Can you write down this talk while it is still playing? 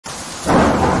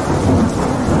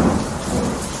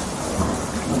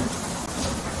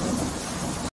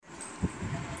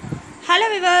Hello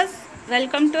viewers,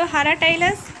 welcome to Hara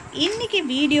tailors. இன்னைக்கு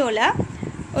வீடியோல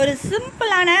ஒரு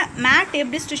சிம்பிளான மேட்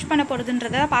எப்படி ஸ்டிட்ச் பண்ண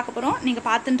போறதுன்றத பார்க்க போறோம். நீங்க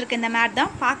பார்த்துட்டு இருக்க இந்த மேட்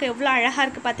தான் பார்க்க எவ்வளவு அழகா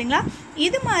இருக்கு பாத்தீங்களா?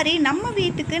 இது மாதிரி நம்ம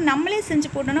வீட்டுக்கு நம்மளே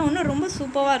செஞ்சு போட்டோம்னா இன்னும் ரொம்ப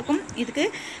சூப்பரா இருக்கும். இதுக்கு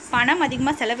பணம்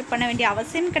அதிகமா செலவு பண்ண வேண்டிய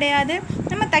அவசியம் கிடையாது.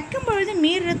 நம்ம தைக்கும் பொழுது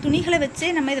மீறுற துணிகளை வச்சு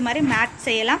நம்ம இது மாதிரி மேட்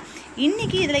செய்யலாம்.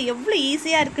 இன்னைக்கு இதுல எவ்வளவு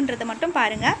ஈஸியா இருக்குன்றத மட்டும்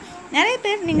பாருங்க. நிறைய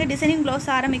பேர் நீங்கள் டிசைனிங் ப்ளவுஸ்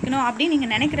ஆரம்பிக்கணும் அப்படின்னு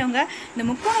நீங்கள் நினைக்கிறவங்க இந்த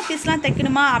முக்கோண பீஸ்லாம்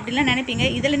தைக்கணுமா அப்படின்லாம் நினைப்பீங்க.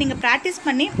 இதில் நீங்கள் ப்ராக்டிஸ்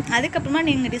பண்ணி அதுக்கப்புறமா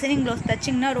நீங்கள் டிசைனிங் ப்ளவுஸ்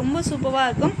தைச்சிங்கன்னா ரொம்ப சூப்பராக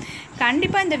இருக்கும்.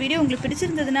 கண்டிப்பாக இந்த வீடியோ உங்களுக்கு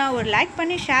பிடிச்சிருந்ததுன்னா ஒரு லைக்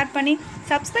பண்ணி ஷேர் பண்ணி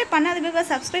சப்ஸ்கிரைப் பண்ணாதவங்க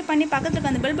சப்ஸ்கிரைப் பண்ணி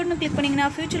பக்கத்துக்கு அந்த பெல் பட்டனை கிளிக் பண்ணிங்கன்னா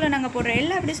ஃபியூச்சரில் நாங்கள் போடுற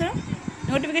எல்லா எபிசோடும்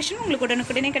நோட்டிஃபிகேஷன் உங்களுக்கு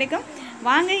உடனுக்குடனே கிடைக்கும்.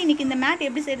 வாங்க இன்றைக்கி இந்த மேட்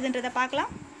எப்படி செய்யுதுன்றதை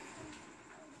பார்க்கலாம்.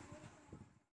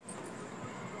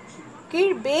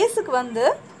 கீழ் பேஸுக்கு வந்து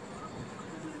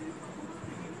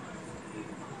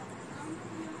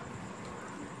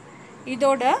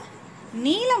இதோட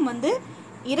நீளம் வந்து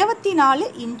 24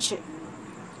 இன்ச்சு,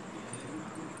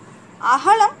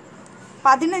 அகலம்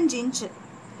 15 இன்ச்சு.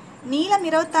 நீளம்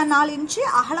 24 இன்ச்சு,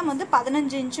 அகலம் வந்து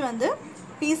 15 இன்ச்சு வந்து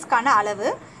பீஸ்க்கான அளவு.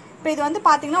 இப்போ இது வந்து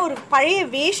பார்த்தீங்கன்னா ஒரு பழைய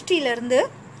வேஷ்டியிலேருந்து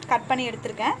கட் பண்ணி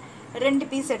எடுத்திருக்கேன்.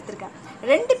 2 பீஸ் எடுத்திருக்கேன்.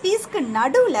 2 பீஸ்க்கு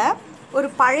நடுவில் ஒரு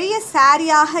பழைய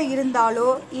சாரியாக இருந்தாலோ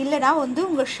இல்லைனா வந்து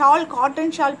உங்கள் ஷால்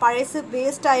காட்டன் ஷால் பழசு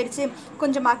வேஸ்ட் ஆகிடுச்சு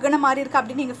கொஞ்சம் மகன மாதிரி இருக்குது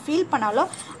அப்படின்னு நீங்கள் ஃபீல் பண்ணாலோ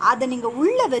அதை நீங்கள்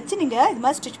உள்ளே வச்சு நீங்கள் இது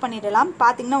மாதிரி ஸ்டிச் பண்ணிடலாம்.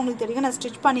 பார்த்தீங்கன்னா உங்களுக்கு தெரியும் நான்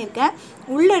ஸ்டிச் பண்ணியிருக்கேன்.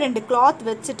 உள்ளே 2 கிளாத்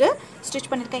வச்சுட்டு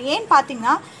ஸ்டிச் பண்ணியிருக்கேன். ஏன்னு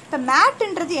பார்த்தீங்கன்னா இப்போ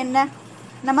மேட்டுன்றது என்ன,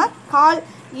 நம்ம கால்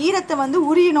ஈரத்தை வந்து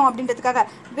உரியணும் அப்படின்றதுக்காக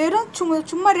வெறும்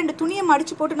சும்மா 2 துணியை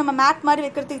மடித்து போட்டு நம்ம மேட் மாதிரி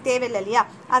வைக்கிறதுக்கு தேவையில்லை இல்லையா?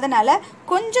 அதனால்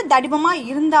கொஞ்சம் தடிமமாக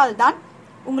இருந்தால்தான்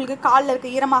உங்களுக்கு காலில் இருக்க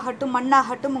ஈரமாகட்டும்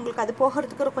மண்ணாகட்டும் உங்களுக்கு அது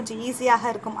போகிறதுக்கு கொஞ்சம் ஈஸியாக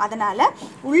இருக்கும். அதனால்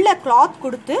உள்ள கிளாத்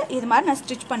கொடுத்து இது மாதிரி நான்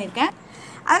ஸ்டிச் பண்ணியிருக்கேன்.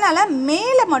 அதனால்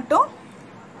மேலே மட்டும்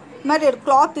இது மாதிரி ஒரு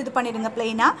கிளாத் இது பண்ணிடுங்க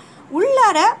பிளெயினாக.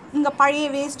 உள்ளார உங்கள்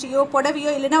பழைய வேஸ்டியோ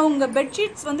புடவையோ இல்லைனா உங்கள்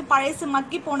பெட்ஷீட்ஸ் வந்து பழைசு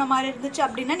மக்கி போன மாதிரி இருந்துச்சு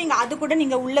அப்படின்னா நீங்கள் அது கூட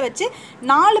நீங்கள் உள்ளே வச்சு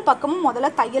 4 பக்கமும்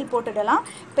முதல்ல தையல் போட்டுடலாம்.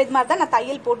 இப்போ இது மாதிரி தான் நான்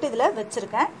தையல் போட்டு இதில்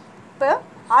வச்சுருக்கேன். இப்போ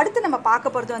அடுத்து நம்ம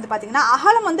பார்க்க போகிறது வந்து பார்த்திங்கன்னா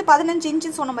அகலம் வந்து 15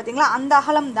 இன்ச்சுன்னு சொன்னோம் பார்த்தீங்களா, அந்த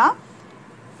அகலம் தான்.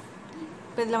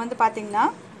 இப்போ இதில் வந்து பார்த்தீங்கன்னா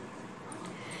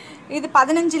இது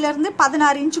 15லேருந்து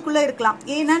 16 இன்ச்சுக்குள்ளே இருக்கலாம்.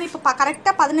 ஏன்னா இப்போ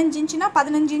கரெக்டாக 15 இன்ச்சுனா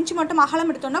 15 இன்ச்சு மட்டும் அகலம்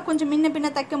எடுத்தோம்னா கொஞ்சம் முன்ன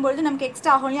பின்ன தைக்கும்பொழுது நமக்கு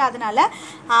எக்ஸ்ட்ரா ஆகும் இல்லையா? அதனால்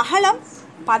அகலம்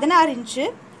 16 இன்ச்சு,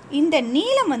 இந்த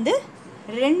நீளம் வந்து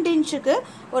 2 இன்ச்சுக்கு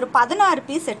ஒரு 16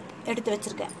 பீஸ் எடுத்து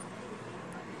வச்சுருக்கேன்.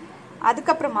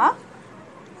 அதுக்கப்புறமா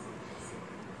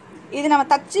இது நம்ம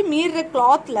தச்சு மீறுற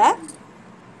கிளாத்தில்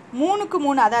 3க்கு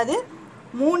 3 அதாவது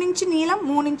 3 இன்ச்சு நீளம்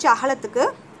 3 இன்ச்சு அகலத்துக்கு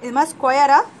இது மாதிரி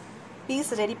ஸ்கொயராக பீஸ்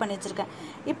ரெடி பண்ணி வச்சுருக்கேன்.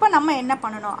 இப்போ நம்ம என்ன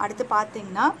பண்ணணும் அடுத்து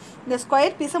பார்த்தீங்கன்னா இந்த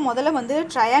ஸ்கொயர் பீஸை முதல்ல வந்து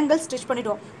ட்ரையாங்கிள் ஸ்டிச்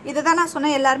பண்ணிவிடுவோம். இதை தான் நான்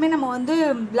சொன்னேன் எல்லாருமே நம்ம வந்து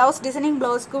ப்ளவுஸ் டிசைனிங்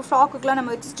ப்ளவுஸ்க்கு ஃப்ராக்குக்கெலாம்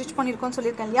நம்ம வச்சு ஸ்டிச் பண்ணியிருக்கோம்னு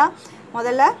சொல்லியிருக்கேன் இல்லையா?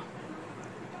 முதல்ல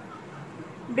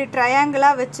இப்படி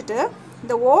ட்ரையாங்கிளாக வச்சுட்டு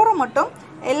இந்த ஓரம் மட்டும்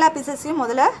எல்லா பீசஸையும்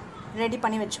முதல்ல ரெடி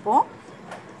பண்ணி வச்சுப்போம்.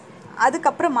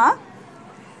 அதுக்கப்புறமா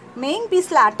மெயின்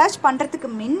பீஸில் அட்டாச் பண்ணுறதுக்கு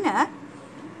முன்ன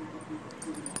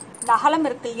இந்த அகலம்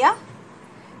இருக்கு இல்லையா,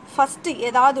 ஃபஸ்ட்டு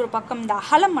ஏதாவது ஒரு பக்கம் இந்த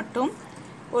அகலம் மட்டும்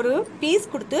ஒரு பீஸ்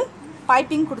கொடுத்து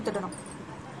பைப்பிங் கொடுத்துடணும்.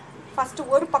 ஃபஸ்ட்டு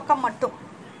ஒரு பக்கம் மட்டும்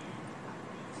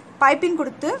பைப்பிங்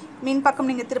கொடுத்து மின் பக்கம்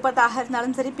நீங்கள் திருப்பறதாக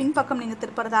இருந்தாலும் சரி பின் பக்கம் நீங்கள்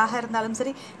திருப்பறதாக இருந்தாலும்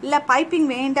சரி இல்லை பைப்பிங்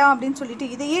வேண்டாம் அப்படின்னு சொல்லிட்டு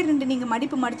இதையே 2 நீங்கள்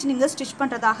மடித்து நீங்கள் ஸ்டிச்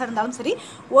பண்ணுறதாக இருந்தாலும் சரி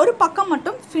ஒரு பக்கம்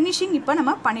மட்டும் ஃபினிஷிங் இப்போ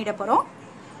நம்ம பண்ணிட போகிறோம்.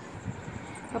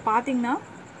 இப்போ பார்த்தீங்கன்னா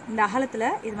இந்த அகலத்தில்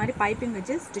இது மாதிரி பைப்பிங்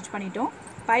வச்சு ஸ்டிச் பண்ணிட்டோம்.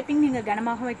 பைப்பிங் நீங்கள்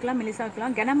கனமாக வைக்கலாம் மெலிசாக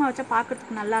வைக்கலாம். கனமாக வச்சா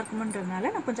பார்க்குறதுக்கு நல்லா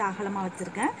இருக்கும்ன்றதுனால நான் கொஞ்சம் அகலமாக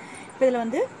வச்சுருக்கேன். இப்போ இதில்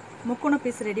வந்து முக்கோண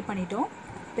பீஸ் ரெடி பண்ணிட்டோம்.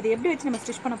 இப்போ இதை எப்படி வச்சு நம்ம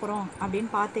ஸ்டிச் பண்ண போகிறோம் அப்படின்னு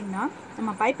பார்த்தீங்கன்னா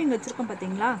நம்ம பைப்பிங் வச்சுருக்கோம்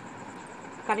பார்த்தீங்களா,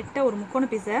 கரெக்டாக ஒரு முக்கோண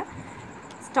பீஸை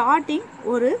ஸ்டார்டிங்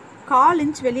ஒரு 1/4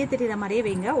 இன்ச் வெளியே தெரிகிற மாதிரியே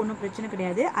வைங்க, ஒன்றும் பிரச்சனை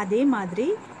கிடையாது. அதே மாதிரி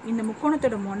இந்த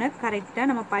முக்கோணத்தோட முனை கரெக்டாக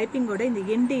நம்ம பைப்பிங்கோட இந்த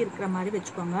எண்டு இருக்கிற மாதிரி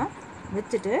வச்சுக்கோங்க.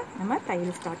 வச்சுட்டு நம்ம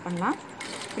தையல் ஸ்டார்ட் பண்ணலாம்.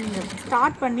 இப்போ நீங்கள்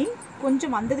ஸ்டார்ட் பண்ணி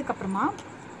கொஞ்சம் வந்ததுக்கப்புறமா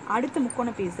அடுத்த முக்கோண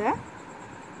பீஸை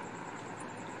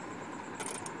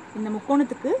இந்த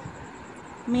முக்கோணத்துக்கு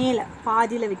மேலே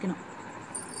பாதியில் வைக்கணும்.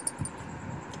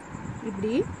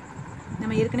 இப்படி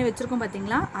நம்ம ஏற்கனவே வச்சுருக்கோம்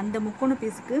பார்த்தீங்களா, அந்த முக்கோண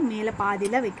பீஸுக்கு மேலே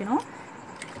பாதியில் வைக்கணும்.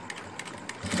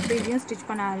 இதையும் ஸ்டிச்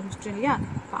பண்ண ஆரம்பிச்சிட்டோம் இல்லையா?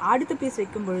 இப்போ அடுத்த பீஸ்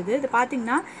வைக்கும் பொழுது இது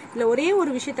பார்த்தீங்கன்னா இதில் ஒரே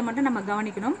ஒரு விஷயத்தை மட்டும் நம்ம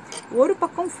கவனிக்கணும். ஒரு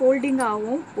பக்கம்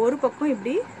ஃபோல்டிங்காகவும் ஒரு பக்கம்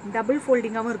இப்படி டபுள்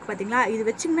ஃபோல்டிங்காகவும் இருக்குது பார்த்தீங்களா? இது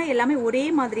வச்சிங்கன்னா எல்லாமே ஒரே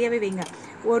மாதிரியாகவே வைங்க.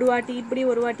 ஒரு வாட்டி இப்படி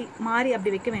ஒரு வாட்டி மாறி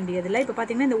அப்படி வைக்க வேண்டியதில்லை. இப்போ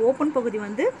பார்த்தீங்கன்னா இந்த ஓப்பன் பகுதி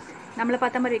வந்து நம்மளை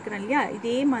பார்த்த மாதிரி வைக்கிறோம் இல்லையா,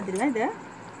 இதே மாதிரி தான் இதை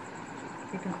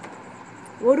வைக்கணும்.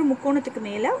 ஒரு முக்கோணத்துக்கு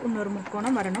மேலே இன்னொரு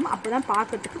முக்கோணம் வரணும். அப்போ தான்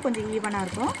பார்க்கறதுக்கு கொஞ்சம் ஈவனாக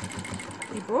இருக்கும்.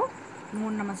 இப்போது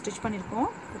 3 நம்ம ஸ்டிச் பண்ணியிருக்கோம்.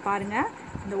 இப்போ பாருங்கள்,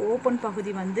 இந்த ஓப்பன்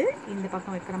பகுதி வந்து இந்த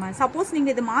பக்கம் வைக்கிற மாதிரி. சப்போஸ்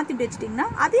நீங்கள் இதை மாற்றி வச்சிட்டிங்கன்னா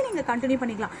அதையும் நீங்கள் கண்டினியூ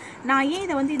பண்ணிக்கலாம். நான் ஏன்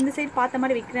இதை வந்து இந்த சைடு பார்த்த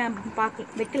மாதிரி வைக்கிறேன்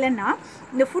வைக்கலன்னா,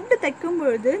 இந்த ஃபுட்டு தைக்கும்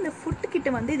பொழுது இந்த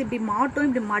ஃபுட்டுக்கிட்ட வந்து இது இப்படி மாட்டும்,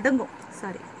 இப்படி மடங்கும்.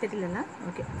 சாரி, தெரியல.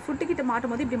 ஓகே, ஃபுட்டுக்கிட்ட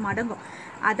மாட்டும் போது இப்படி மடங்கும்.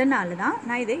 அதனால தான்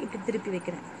நான் இதை இப்படி திருப்பி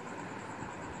வைக்கிறேன்.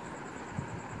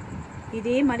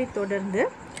 இதே மாதிரி தொடர்ந்து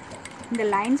இந்த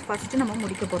லைன்ஸ் ஃபஸ்ட்டு நம்ம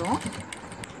முடிக்க போகிறோம்.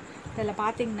 இதில்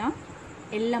பார்த்திங்கன்னா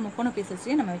எல்லா முக்கோண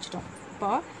பீசஸையும் நம்ம வச்சுட்டோம். இப்போ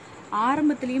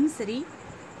ஆரம்பத்துலேயும் சரி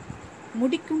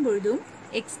முடிக்கும் பொழுதும்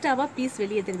எக்ஸ்ட்ராவாக பீஸ்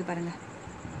வெளியே தெரியுது பாருங்கள்.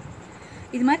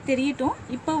 இது மாதிரி தெரியட்டும்.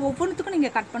 இப்போ ஒவ்வொன்றுத்துக்கும்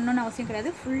நீங்கள் கட் பண்ணணும்னு அவசியம்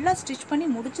கிடையாது. ஃபுல்லாக ஸ்டிச் பண்ணி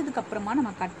முடிச்சதுக்கப்புறமா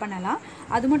நம்ம கட் பண்ணலாம்.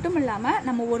 அது மட்டும் இல்லாமல்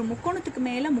நம்ம ஒரு முக்கோணத்துக்கு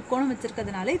மேலே முக்கோணம்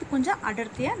வச்சுருக்கிறதுனால இது கொஞ்சம்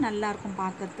அடர்த்தியாக நல்லாயிருக்கும்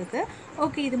பார்க்குறதுக்கு.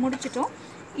 ஓகே, இது முடிச்சிட்டோம்.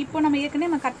 இப்போ நம்ம ஏற்கனவே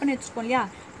நம்ம கட் பண்ணி வச்சுருக்கோம் இல்லையா,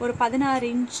 ஒரு 16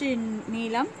 இன்ச்சு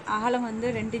நீளம், அகலம் வந்து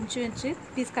 2 இன்ச்சு வச்சு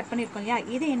பீஸ் கட் பண்ணியிருக்கோம் இல்லையா.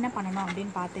 இதை என்ன பண்ணணும்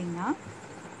அப்படின்னு பார்த்தீங்கன்னா,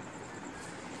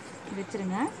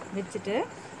 வச்சுருங்க. வச்சுட்டு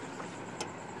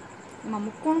நம்ம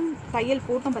முக்கோணம் தையல்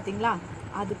போட்டோம் பார்த்தீங்களா,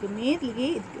 அதுக்கு மேலேயே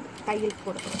இதுக்கு தையல்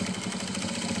போடணும்.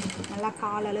 நல்லா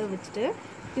காலளவு வச்சுட்டு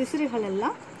பிசுறுகள்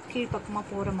எல்லாம் கீழ்ப்பக்கமாக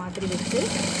போகிற மாதிரி வச்சு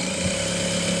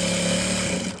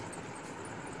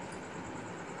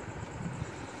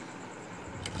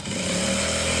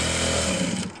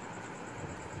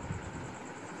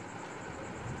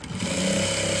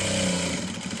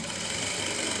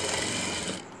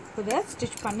இதை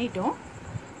ஸ்டிச் பண்ணிட்டோம்.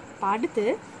 இப்போ அடுத்து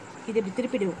இது இப்படி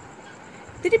திருப்பிடுவோம்.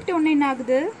 திருப்பிட்ட உடனே என்ன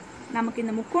ஆகுது, நமக்கு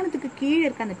இந்த முக்கோணத்துக்கு கீழே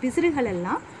இருக்க அந்த பிசுறுகள்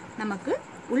எல்லாம் நமக்கு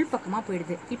உள்பக்கமாக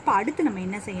போயிடுது. இப்போ அடுத்து நம்ம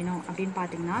என்ன செய்யணும் அப்படின்னு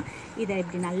பார்த்தீங்கன்னா, இதை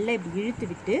இப்படி நல்லா இப்படி இழுத்து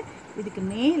விட்டு இதுக்கு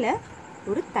மேலே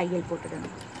ஒரு தையல்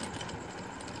போட்டுடணும்.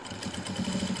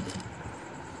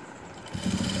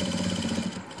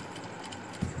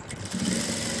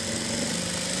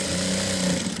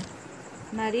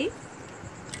 மாதிரி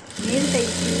மேல்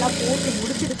தையல் ஃபுல்லாக போட்டு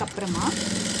முடிச்சதுக்கப்புறமா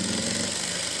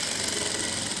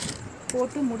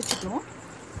முடிச்சிட்டோம்.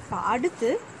 இப்போ அடுத்து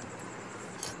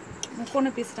முக்கோண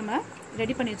பீஸ் நம்ம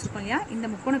ரெடி பண்ணி வச்சுருக்கோம் இல்லையா, இந்த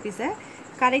முக்கோண பீஸை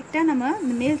கரெக்டாக நம்ம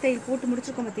இந்த மேல் தையல் போட்டு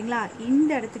முடிச்சிருக்கோம் பார்த்தீங்களா, இந்த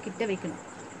இடத்துக்கிட்ட வைக்கணும்.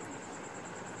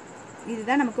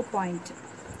 இதுதான் நமக்கு பாயிண்ட்.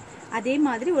 அதே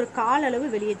மாதிரி ஒரு கால் அளவு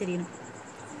வெளியே தெரியணும்.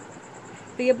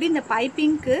 இப்போ எப்படி இந்த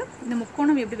பைப்பிங்க்கு இந்த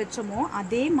முக்கோணம் எப்படி வச்சோமோ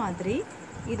அதே மாதிரி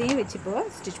இதையும் வச்சு இப்போ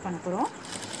ஸ்டிச் பண்ண போகிறோம்.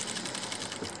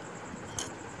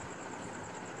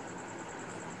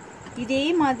 இதே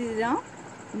மாதிரி தான்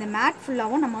இந்த மேட்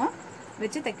ஃபுல்லாகவும் நம்ம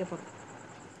வச்சு தைக்க போகிறோம்.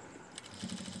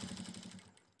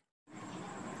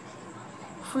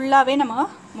 ஃபுல்லாகவே நம்ம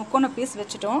முக்கோண பீஸ்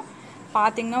வச்சுட்டோம்.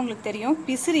 பார்த்திங்கன்னா உங்களுக்கு தெரியும்,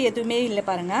 பிசுறு எதுவுமே இல்லை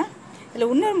பாருங்கள்.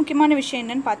 இதில் இன்னொரு முக்கியமான விஷயம்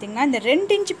என்னென்னு பார்த்தீங்கன்னா, இந்த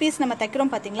 2 இன்ச்சு பீஸ் நம்ம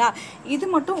தைக்கிறோம் பார்த்தீங்களா, இது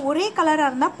மட்டும் ஒரே கலராக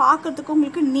இருந்தால் பார்க்குறதுக்கு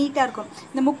உங்களுக்கு நீட்டாக இருக்கும்.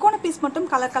 இந்த முக்கோண பீஸ் மட்டும்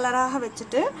கலர் கலராக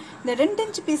வச்சுட்டு இந்த 2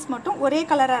 இன்ச்சு பீஸ் மட்டும் ஒரே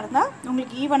கலராக இருந்தால்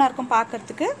உங்களுக்கு ஈவனாக இருக்கும்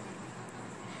பார்க்குறதுக்கு.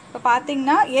 இப்போ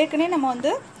பார்த்தீங்கன்னா ஏற்கனவே நம்ம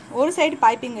வந்து ஒரு சைடு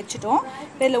பைப்பிங் வச்சுட்டோம்.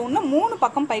 இதில் இன்னும் 3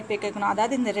 பக்கம் பைப் வைக்கணும்.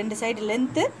 அதாவது இந்த 2 சைடு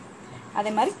லென்த்து,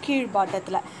 அதே மாதிரி கீழ்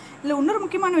பாட்டத்தில். இதில் இன்னொரு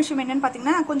முக்கியமான விஷயம் என்னென்னு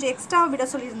பார்த்தீங்கன்னா, நான் கொஞ்சம் எக்ஸ்ட்ரா விட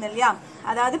சொல்லியிருந்தேன் இல்லையா,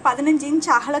 அதாவது 15 இன்ச்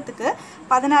அகலத்துக்கு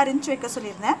 16 இன்ச் வைக்க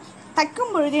சொல்லியிருந்தேன்.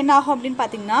 தைக்கும் பொழுது என்ன ஆகும் அப்படின்னு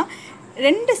பார்த்தீங்கன்னா,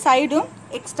 2 சைடும்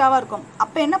எக்ஸ்ட்ராவாக இருக்கும்.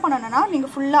 அப்போ என்ன பண்ணணும்னா,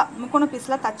 நீங்கள் ஃபுல்லாக முக்கோண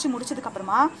பீஸ்லாம் தச்சு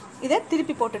முடிச்சதுக்கப்புறமா இதை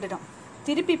திருப்பி போட்டுவிடும்.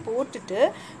 திருப்பி போட்டுட்டு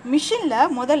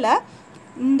மிஷினில் முதல்ல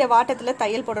இந்த வாட்டத்தில்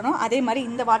தையல் போடணும். அதே மாதிரி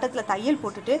இந்த வாட்டத்தில் தையல்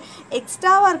போட்டுட்டு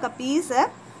எக்ஸ்ட்ராவாக இருக்க பீஸை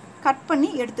கட் பண்ணி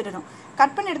எடுத்துடணும்.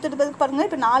 கட் பண்ணி எடுத்துகிட்டு பாருங்கள்,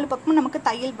 இப்போ 4 பக்கமும் நமக்கு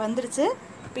தையல் வந்துடுச்சு.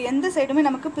 இப்போ எந்த சைடுமே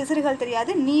நமக்கு பிசுறுகள்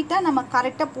தெரியாது. நீட்டாக நம்ம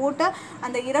கரெக்டாக போட்ட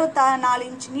அந்த 24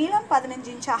 இன்ச் நீளம்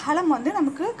 15 இன்ச் அகலம் வந்து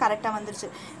நமக்கு கரெக்டாக வந்துடுச்சு.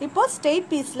 இப்போது ஸ்ட்ரெயிட்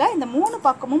பீஸில் இந்த 3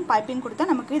 பக்கமும் பைப்பிங்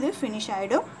கொடுத்தா நமக்கு இது ஃபினிஷ்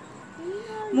ஆகிடும்.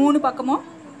 3 பக்கமும்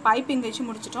பைப்பிங் வச்சு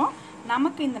முடிச்சிட்டோம்.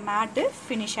 நமக்கு இந்த மேட்டு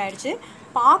ஃபினிஷ் ஆகிடுச்சு.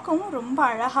 பார்க்கவும் ரொம்ப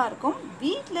அழகாக இருக்கும்.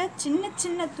 வீட்டில் சின்ன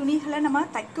சின்ன துணிகளை நம்ம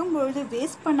தைக்கும் பொழுது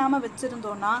வேஸ்ட் பண்ணாமல்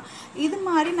வச்சுருந்தோன்னா இது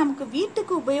மாதிரி நமக்கு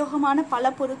வீட்டுக்கு உபயோகமான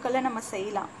பல பொருட்களை நம்ம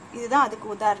செய்யலாம். இதுதான் அதுக்கு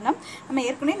உதாரணம். நம்ம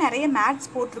ஏற்கனவே நிறைய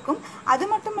மேட்ஸ் போட்டிருக்கோம். அது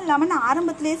மட்டும் இல்லாமல் நான்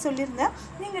ஆரம்பத்திலே சொல்லியிருந்தேன்,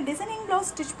 நீங்கள் டிசைனிங்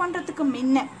ப்ளவுஸ் ஸ்டிச் பண்ணுறதுக்கு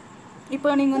முன்ன,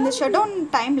 இப்போ நீங்கள் இந்த ஷட்டவுன்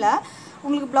டைமில்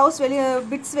உங்களுக்கு ப்ளவுஸ்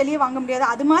பிட்ஸ் வெளியே வாங்க முடியாது.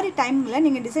 அது மாதிரி டைமில்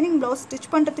நீங்கள் டிசைனிங் ப்ளவுஸ் ஸ்டிச்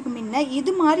பண்ணுறதுக்கு முன்ன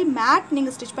இது மாதிரி மேட்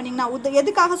நீங்கள் ஸ்டிச் பண்ணிங்கன்னா,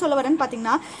 எதுக்காக சொல்ல வரேன்னு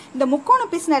பார்த்தீங்கன்னா, இந்த முக்கோண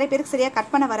பீஸ் நிறைய பேருக்கு சரியாக கட்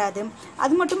பண்ண வராது.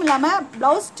 அது மட்டும் இல்லாமல்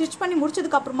ப்ளவுஸ் ஸ்டிச் பண்ணி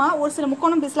முடிச்சதுக்கப்புறமா ஒரு சில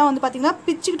முக்கோணம் பீஸ்லாம் வந்து பார்த்திங்கன்னா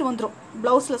பிச்சுக்கிட்டு வந்துடும்.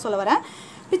 ப்ளவுஸில் சொல்ல வரேன்,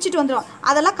 பிச்சுட்டு வந்துடும்.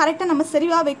 அதெல்லாம் கரெக்டாக நம்ம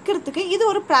சரியாக வைக்கிறதுக்கு இது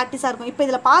ஒரு ப்ராக்டிஸாக இருக்கும். இப்போ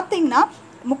இதில் பார்த்தீங்கன்னா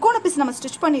முக்கோண பீஸ் நம்ம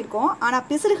ஸ்டிச் பண்ணியிருக்கோம், ஆனால்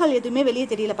பிசுறுகள் எதுவுமே வெளியே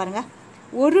தெரியல பாருங்கள்.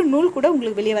 ஒரு நூல் கூட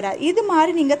உங்களுக்கு வெளியே வராது. இது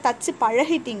மாதிரி நீங்கள் தச்சு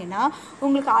பழகிட்டிங்கன்னா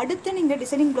உங்களுக்கு அடுத்து நீங்கள்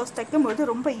டிசைனிங் ப்ளவுஸ் தைக்கும்போது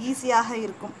ரொம்ப ஈஸியாக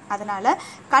இருக்கும். அதனால்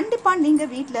கண்டிப்பாக நீங்கள்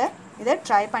வீட்டில் இதை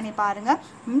ட்ரை பண்ணி பாருங்கள்.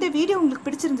 இந்த வீடியோ உங்களுக்கு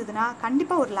பிடிச்சிருந்ததுன்னா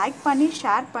கண்டிப்பாக ஒரு லைக் பண்ணி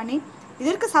ஷேர் பண்ணி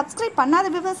இதற்கு சப்ஸ்கிரைப் பண்ணாத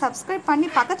வியூவர்ஸ் சப்ஸ்கிரைப் பண்ணி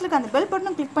பக்கத்தில் இருக்க அந்த பெல்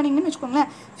பட்டனும் கிளிக் பண்ணிங்கன்னு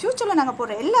வச்சுக்கோங்களேன். ஃப்யூச்சரில் நாங்கள்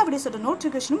போடுற எல்லா வீடியோஸோட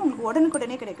நோட்டிஃபிகேஷனும் உங்களுக்கு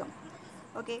உடனுக்குடனே கிடைக்கும்.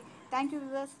 Okay, thank you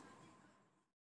viewers.